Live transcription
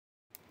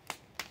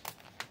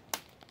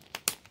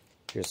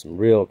Here's some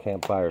real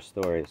campfire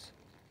stories.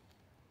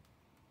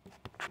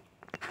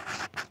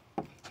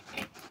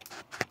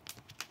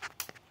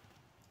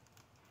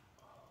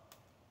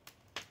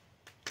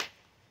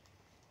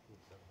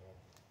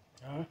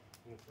 Huh?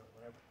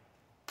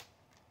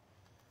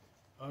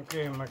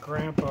 Okay, my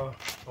grandpa,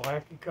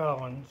 Blackie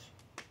Collins,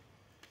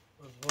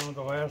 was one of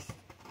the last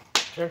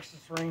Texas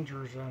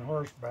Rangers on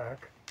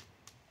horseback.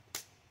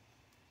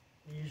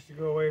 He used to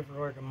go away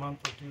for like a month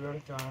or two at a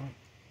time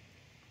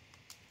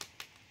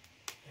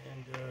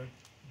and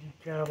do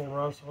cattle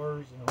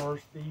rustlers and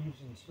horse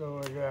thieves and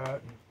stuff like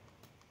that. And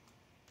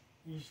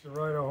he used to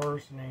ride a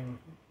horse named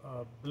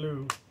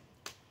Blue.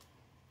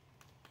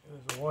 It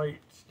was a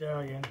white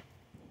stallion.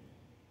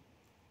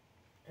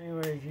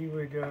 Anyways, he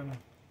would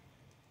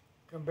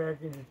come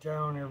back into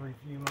town every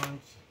few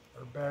months,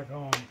 or back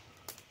home,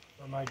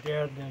 where my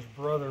dad and his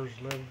brothers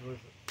lived with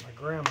my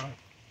grandma,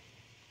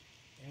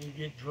 and he'd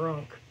get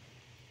drunk,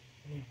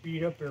 and he'd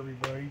beat up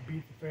everybody,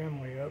 beat the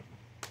family up.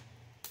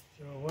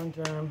 So one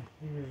time,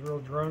 he was real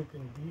drunk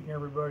and beating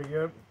everybody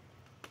up.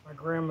 My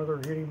grandmother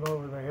hit him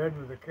over the head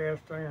with a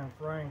cast iron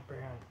frying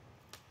pan,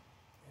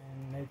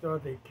 and they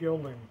thought they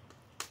killed him.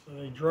 So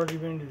they drug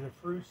him into the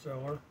fruit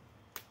cellar,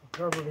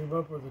 covered him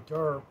up with a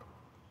tarp,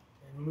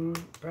 and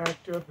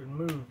packed up and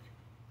moved.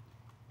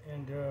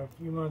 And a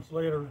few months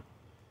later,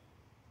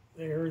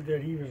 they heard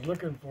that he was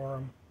looking for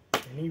him,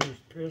 and he was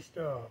pissed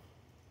off.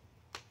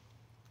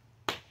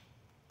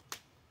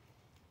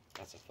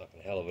 That's a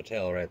fucking hell of a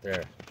tale right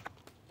there.